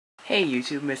Hey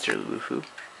YouTube, Mrlubufu.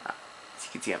 As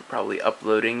you can see, I'm probably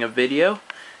uploading a video,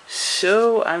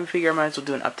 so I'm figuring I might as well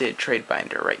do an updated trade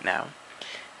binder right now.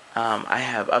 I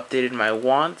have updated my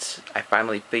wants. I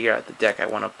finally figured out the deck I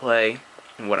want to play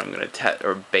and what I'm going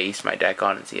to base my deck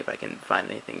on and see if I can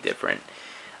find anything different.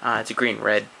 It's a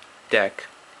green-red deck,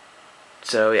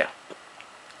 so yeah.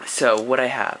 So what I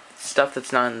have, stuff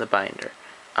that's not in the binder.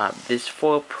 This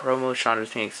foil promo Chandra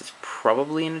Phoenix is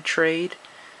probably in a trade.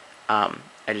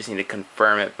 I just need to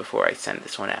confirm it before I send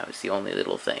this one out. It's the only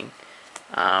little thing.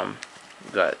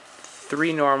 We've got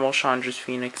 3 normal Chandra's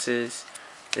Phoenixes.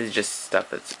 This is just stuff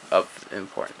that's of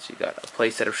importance. You got a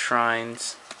playset of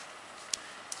Shrines.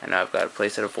 And now I've got a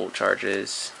playset of Volt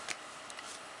Charges.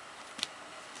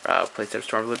 A playset of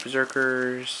Stormblood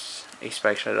Berserkers. A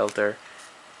Spike Shot Elder.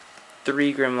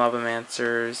 3 Grim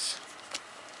Lavamancers.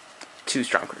 2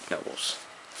 Stromkirk Nobles.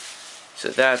 So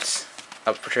that's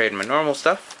up for trade in my normal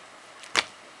stuff.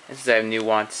 And since I have new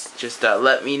wants, just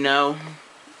let me know.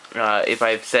 If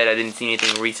I've said I didn't see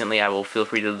anything recently, I will feel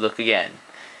free to look again.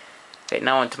 Okay,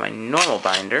 now onto my normal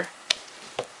binder.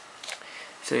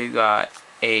 So you got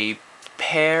a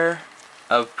pair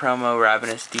of promo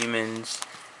Ravenous Demons,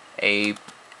 a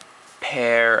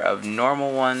pair of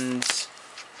normal ones.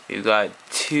 You got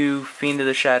 2 Fiend of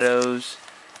the Shadows,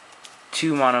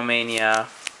 2 Monomania,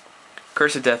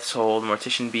 Curse of Death's Hold,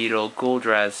 Mortician Beetle,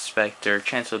 Goldraz Spectre,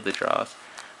 Chancellor of the Draws,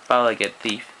 Foul-Legged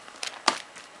Thief.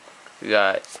 We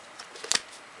got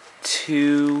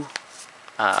 2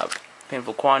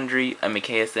 Painful Quandary, a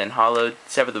Mikaeus the Unhallowed,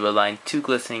 Sever the Bloodline, 2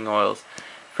 Glistening Oils,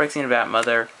 Phyrexian Vat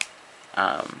Mother,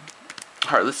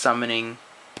 Heartless Summoning,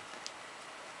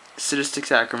 Sadistic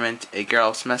Sacrament, a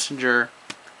Geralf's Messenger,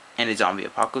 and a Zombie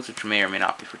Apocalypse, which may or may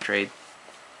not be for trade.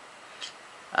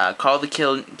 Call the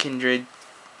Kindred,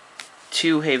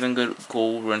 2 Haven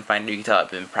Ghoul Rune Finder. You can tell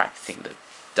I've been practicing the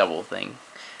double thing.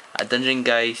 Dungeon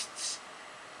Geists,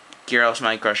 Geralf's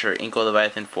Mind Crusher, Inkle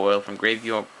Leviathan Foil from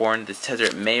Graveborn. This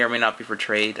Tezzeret may or may not be for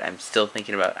trade. I'm still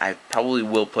thinking about it. I probably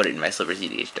will put it in my Slivers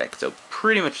EDH deck, so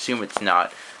pretty much assume it's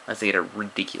not, unless they get a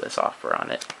ridiculous offer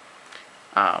on it.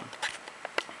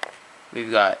 We've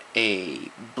got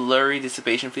a Blurry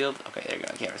Dissipation Field. Okay, there you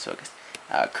go, camera's focused.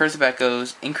 Curse of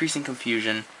Echoes, Increasing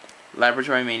Confusion,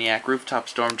 Laboratory Maniac, Rooftop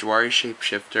Storm, Jawari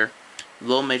Shapeshifter,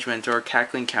 Lil Mage Mentor,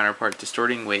 Cackling Counterpart,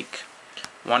 Distorting Wake,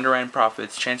 Wanderine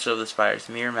Prophets, Chancellor of the Spires,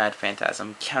 Mirror Mad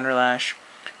Phantasm, Counterlash,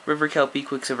 River Kelpie,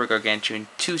 Quicksilver Gargantuan,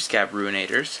 2 Scab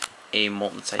Ruinators, a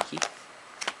Molten Psyche.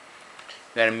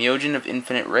 We got a Myojin of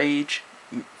Infinite Rage,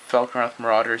 Falconroth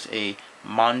Marauders, a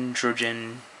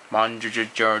Mondrogen, I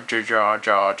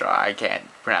can't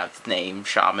pronounce the name,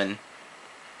 Shaman,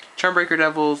 Charmbreaker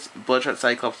Devils, Bloodshot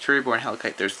Cyclops, Furyborn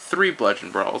Hellkite. There's 3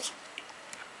 Bludgeon Brawls,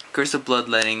 Curse of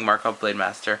Bloodletting, Markov Blade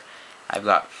Master. I've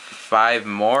got 5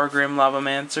 more Grim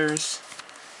Lavamancers.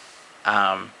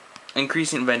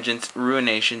 Increasing Vengeance,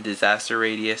 Ruination, Disaster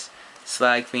Radius,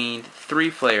 Slag Fiend,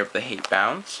 3 Flayer of the Hate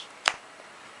Bounds,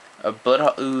 a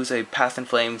Blood Ooze, a Past in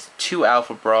Flames, 2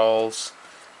 Alpha Brawls,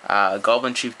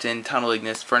 Goblin Chieftain, Tunnel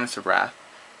Ignis, Furnace of Wrath,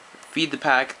 Feed the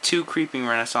Pack, 2 Creeping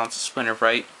Renaissance, Splinter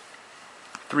Fright,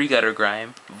 3 Gutter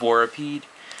Grime, Vorapede,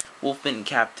 Wolfbitten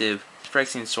Captive,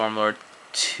 Phyrexian Stormlord,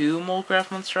 2 Moldgraph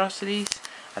Monstrosities.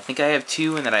 I think I have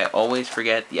 2 and then I always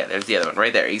forget. Yeah, there's the other one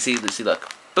right there. You see,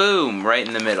 look. Boom! Right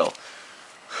in the middle.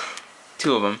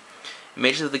 2 of them.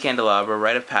 Mages of the Candelabra,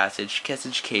 Rite of Passage,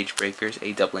 Kessage Cage Breakers,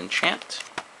 a double enchant.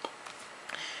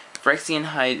 Phyrexian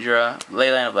Hydra,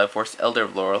 Leyline of Life Force, Elder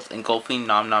of Laurels, Engulfing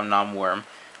Nom Nom Nom Worm.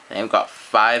 And I've got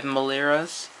 5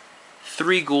 Maliras,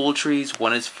 3 Ghoul Trees,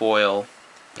 1 is foil,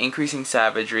 Increasing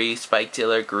Savagery, Spike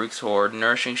Tiller, Garruk's Horde,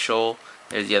 Nourishing Shoal.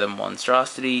 There's the other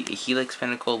Monstrosity, a Helix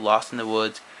Pinnacle, Lost in the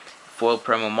Woods, Foil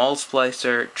Promo Maul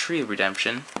Splicer, Tree of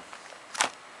Redemption,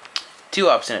 2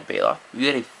 Obstinate Baloth. We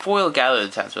get a Foil Gather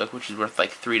the Townsbook, which is worth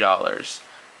like $3.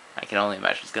 I can only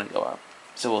imagine it's going to go up,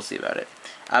 so we'll see about it.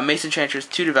 Mason Enchantress,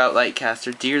 2 Devout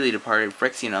Lightcaster, Dearly Departed,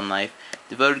 Phyrexian Unlife,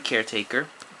 Devoted Caretaker,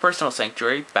 Personal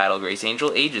Sanctuary, Battle Grace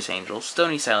Angel, Aegis Angel,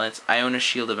 Stony Silence, Iona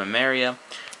Shield of Emeria,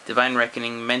 Divine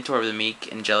Reckoning, Mentor of the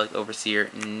Meek, Angelic Overseer,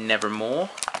 Nevermore,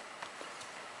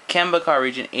 Kambakar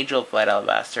Regent, Angel of Flight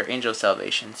Alabaster, Angel of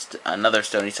Salvation, another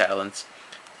Stony Silence.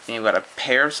 Then we've got a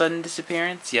pair of Sudden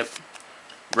Disappearance, yep.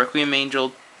 Requiem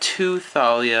Angel, 2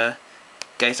 Thalia,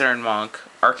 Geist Iron Monk,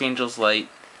 Archangel's Light.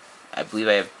 I believe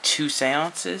I have 2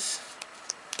 Seances.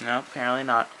 No, apparently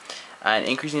not. An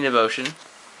Increasing Devotion,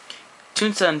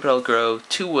 Toon Sun Pearl Grove,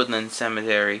 2 Woodland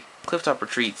Cemetery, Clifftop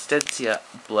Retreat, Stedsia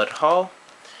Blood Hall,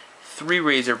 3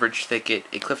 Razor-Bridge Thicket,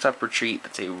 a Clifftop Retreat,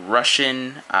 that's a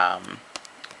Russian,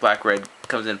 Black-Red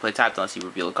comes into play tapped unless you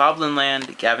reveal a Goblin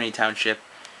Land, Gavany Township,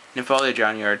 Nymphalia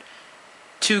Drownyard,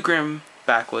 2 Grim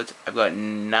Backwoods. I've got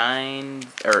 9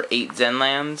 or 8 Zen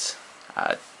lands,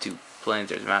 2 plains,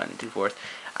 there's a mountain, 2 forests.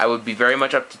 I would be very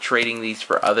much up to trading these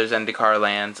for other Zendikar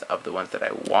lands of the ones that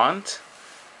I want.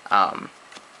 We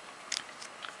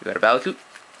got a Valakut,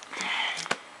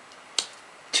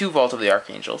 2 Vault of the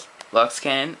Archangels, Lux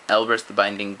Cannon, Elbrus the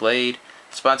Binding Blade,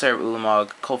 Sponsor of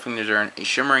Ulamog, Coldfinger's Urn, a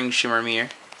Shimmering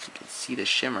Shimmermere. You can see the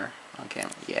shimmer on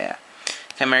camera. Yeah.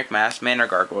 Chimeric Mask, Manor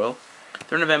Gargoyle,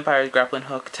 Throne of Empires, Grappling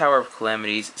Hook, Tower of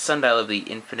Calamities, Sundial of the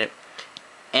Infinite,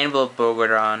 Anvil of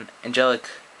Bogodon,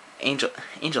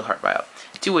 Angel Heart Vial,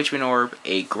 2 Witchman Orb,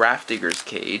 a Grafdigger's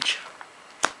Cage,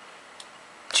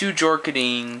 2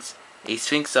 Jorkadings, a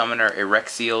Sphinx Summoner, a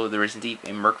Rexiel of the Risen Deep, a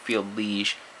Merkfield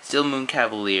Liege, Still Moon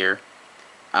Cavalier.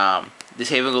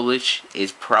 This Havengold Lich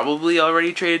is probably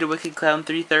already traded to Wicked Clown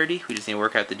 330. We just need to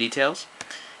work out the details.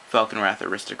 Falcon Wrath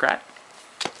Aristocrat.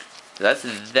 So that's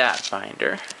that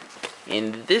binder.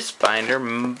 In this binder,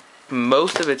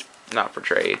 most of it's not for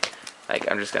trade. Like,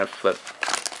 I'm just going to flip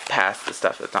past the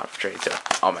stuff that's not for trade. So,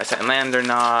 all my Satin lands are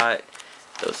not.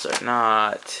 Those are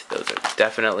not. Those are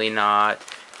definitely not.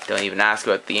 Don't even ask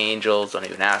about the Angels. Don't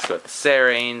even ask about the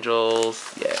Sarah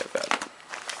Angels. Yeah,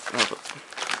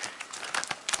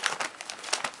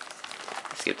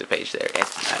 skip the page there.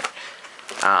 Answer that.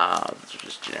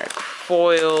 Just generic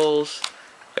foils.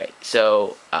 Okay,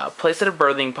 so place at a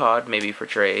Birthing Pod, maybe for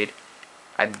trade.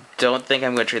 I don't think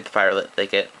I'm going to trade the Firelit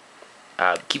Thicket.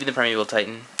 Keeping the Primeval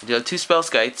Titan. I do have 2 Spell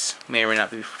Skites, may or may not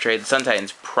be for trade. The Sun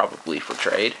Titan's probably for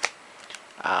trade.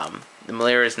 The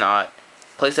Malaria is not.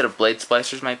 Place at a Blade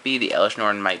Splicers might be. The Elish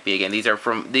Norn might be. Again, these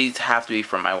have to be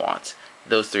from my wants.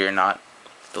 Those 3 are not.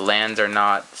 The lands are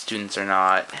not. The students are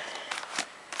not.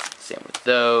 Same with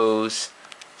those.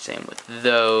 Same with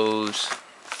those.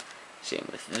 Same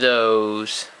with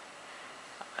those.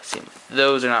 Same with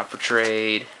those are not for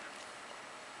trade.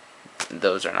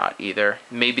 Those are not either.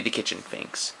 Maybe the Kitchen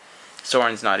Finks.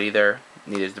 Soren's not either.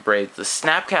 Neither is the Braids. The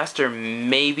Snapcaster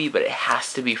maybe, but it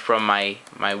has to be from my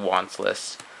wants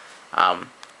list. The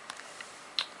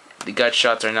Gut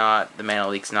Shots are not. The Mana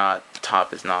Leak's not. The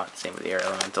Top is not. Same with the Air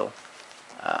Elemental.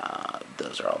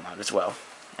 Those are all not as well.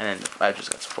 And then I've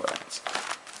just got some 4 lands.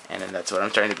 And then that's what I'm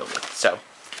starting to build with. So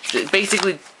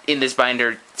basically, in this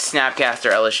binder,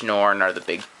 Snapcaster, Elish Norn are the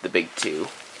big 2.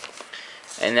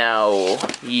 And now,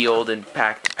 Yield and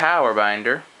Pact Power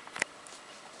binder.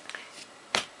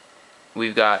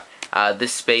 We've got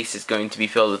this space is going to be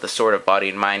filled with a Sword of Body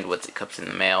and Mind once it comes in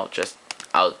the mail.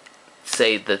 I'll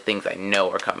say the things I know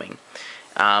are coming.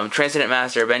 Transcendent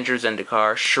Master, Avenger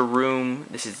Zendikar, Shroom.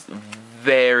 This is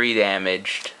very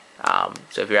damaged.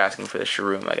 So if you're asking for the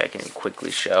Shroom, like I can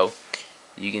quickly show.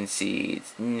 You can see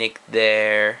it's nicked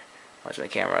there. Watch my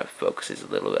camera focuses a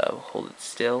little bit. I'll hold it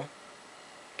still.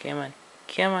 Come on.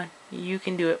 Come on. You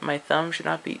can do it. My thumb should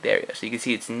not be. There we go. So you can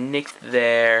see it's nicked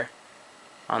there.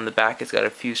 On the back it's got a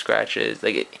few scratches.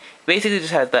 Like it basically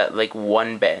just has that like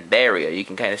one bend. There we go. You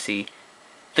can kind of see.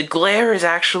 The glare is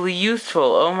actually useful.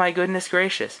 Oh my goodness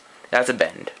gracious. That's a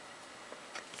bend.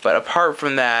 But apart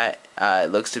from that,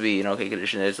 it looks to be in okay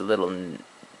condition. There's a little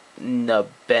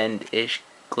bend-ish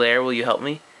glare. Will you help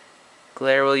me?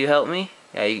 Glare, will you help me?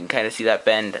 Yeah, you can kind of see that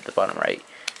bend at the bottom right.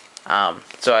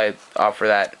 So I offer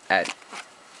that at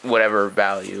whatever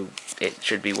value it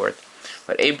should be worth.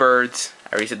 But 8 birds.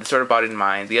 I already said the Sword of Body and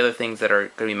Mind. The other things that are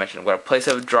going to be mentioned. I've got a place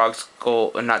of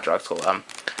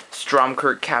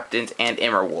Stromkirk Captains and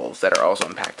Immerwolves that are also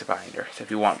in Pact Binder. So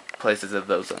if you want places of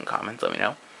those uncommons, let me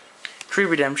know. Tree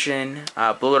Redemption,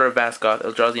 Bullet of Basgoth,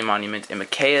 Eldrazi Monument, and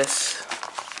Micaeus.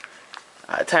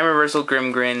 Time Reversal,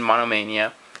 Grimgrin,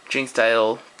 Monomania, Jinx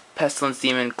Title, Pestilence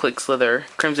Demon, Click Slither,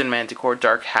 Crimson Manticore,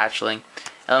 Dark Hatchling,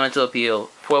 Elemental Appeal,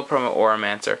 Foil Promo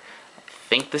Oromancer. I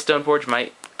think the Stoneforge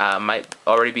might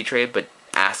already be traded, but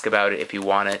ask about it if you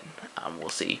want it. We'll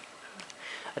see.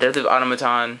 Adaptive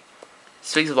Automaton,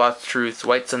 Sphinx of Lost Truths,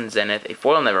 White Sun Zenith, a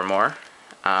Foil Nevermore,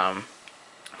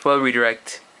 Foil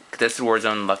Redirect, Contested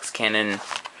Warzone, Lux Cannon.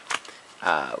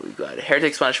 We've got a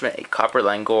Heretic's Punishment, a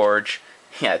Copperline Gorge.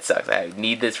 Yeah, it sucks. I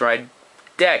need this for my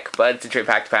deck, but it's a trade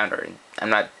Pact Pounder, and I'm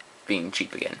not being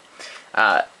cheap again.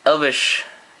 Elvish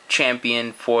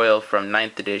Champion foil from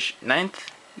 9th edition. 9th?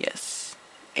 Yes.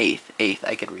 8th,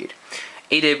 I could read.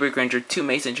 8 Daybreak Ranger, 2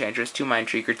 Mace Enchantress, 2 Mind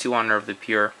Shrieker, 2 Honor of the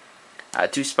Pure,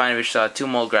 2 Spine of Ishsaw, 2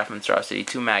 Moldgraph Monstrosity,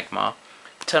 2 Magma,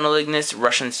 Tunnel Ignis,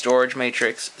 Russian Storage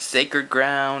Matrix, Sacred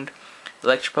Ground,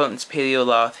 Electropotence,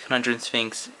 Paleoloth, Conundrum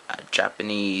Sphinx,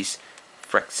 Japanese,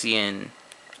 Phyrexian,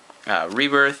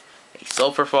 Rebirth, a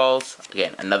Sulphur Falls.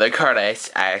 Again, another card I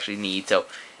actually need. So,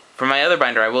 for my other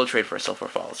binder, I will trade for a Sulphur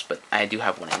Falls, but I do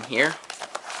have one in here.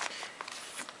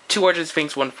 2 Origin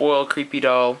Sphinx, 1 Foil, Creepy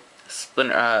Doll,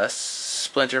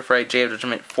 Splinter Fright, Jade of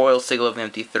Judgment, foil Sigil of the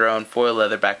Empty Throne, foil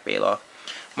Leatherback Baloth,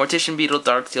 Mortician Beetle,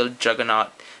 Darksteel, Juggernaut,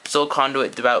 Soul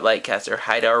Conduit, Devout Lightcaster,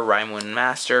 Hydar, Rhymewind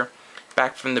Master,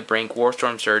 Back from the Brink,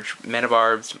 Warstorm Surge, Men of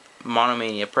Arbs,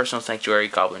 Monomania, Personal Sanctuary,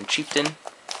 Goblin Chieftain,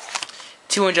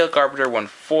 2 Angelic Arbiter, 1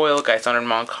 foil, Geist Honored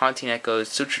Monk, Haunting Echoes,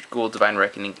 Sutured Ghoul, Divine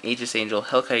Reckoning, Aegis Angel,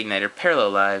 Hellkite Igniter,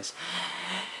 Parallel Lives,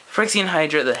 Phyrexian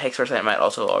Hydra, the Hex Foresight might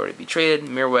also already be traded,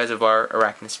 Mirror Reservoir,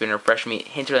 Arachnid Spinner, Fresh Meat,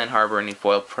 Hinterland Harbor, and a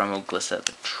foil promo Glissa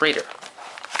the Trader.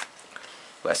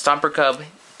 We have Stomper Cub,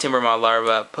 Timbermaw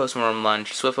Larva, Postmortem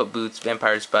Lunge, Swiftfoot Boots,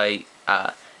 Vampire's Bite,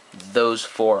 those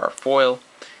 4 are foil.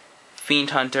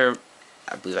 Fiend Hunter,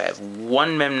 I believe I have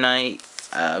 1 Memnite,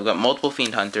 I've got multiple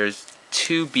Fiend Hunters,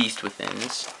 2 Beast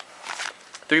Withins,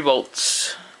 3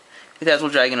 Bolts,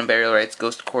 Bedazzled Dragon and Burial Rites,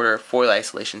 Ghost Quarter, foil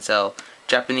Isolation Cell,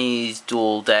 Japanese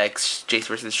Dual Decks, Jace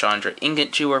vs. Chandra,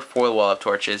 Ingot Chewer, foil Wall of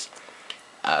Torches,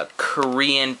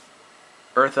 Korean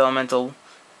Earth Elemental,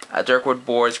 Darkwood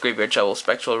Boars, Graveyard Shovel,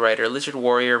 Spectral Rider, Lizard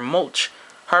Warrior, Mulch,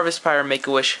 Harvest Pyre,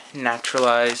 Make-A-Wish,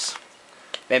 Naturalize,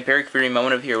 Vampiric Fury,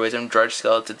 Moment of Heroism, Drudge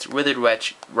Skeletons, Withered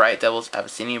Witch, Riot Devils,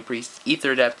 Abyssinian Priests,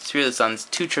 Ether Adept, Spirit of the Suns,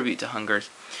 2 Tribute to Hungers,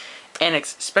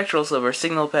 Annex, Spectral Silver,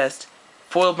 Signal Pest,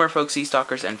 foil Merfolk Sea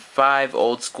Stalkers, and 5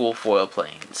 old school foil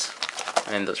planes.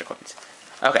 And then those are coins.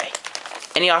 Okay.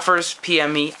 Any offers,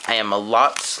 PM me. I am a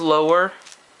lot slower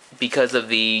because of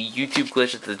the YouTube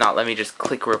glitch that does not let me just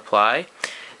click reply.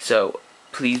 So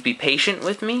please be patient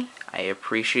with me. I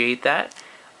appreciate that.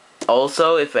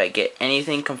 Also, if I get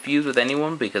anything confused with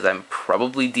anyone, because I'm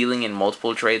probably dealing in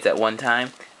multiple trades at one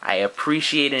time, I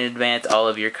appreciate in advance all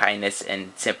of your kindness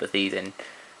and sympathies and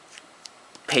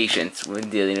patience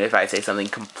when dealing if I say something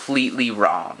completely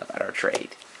wrong about our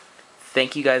trade.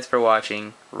 Thank you guys for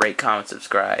watching. Rate, comment,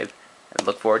 subscribe, and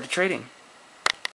look forward to trading.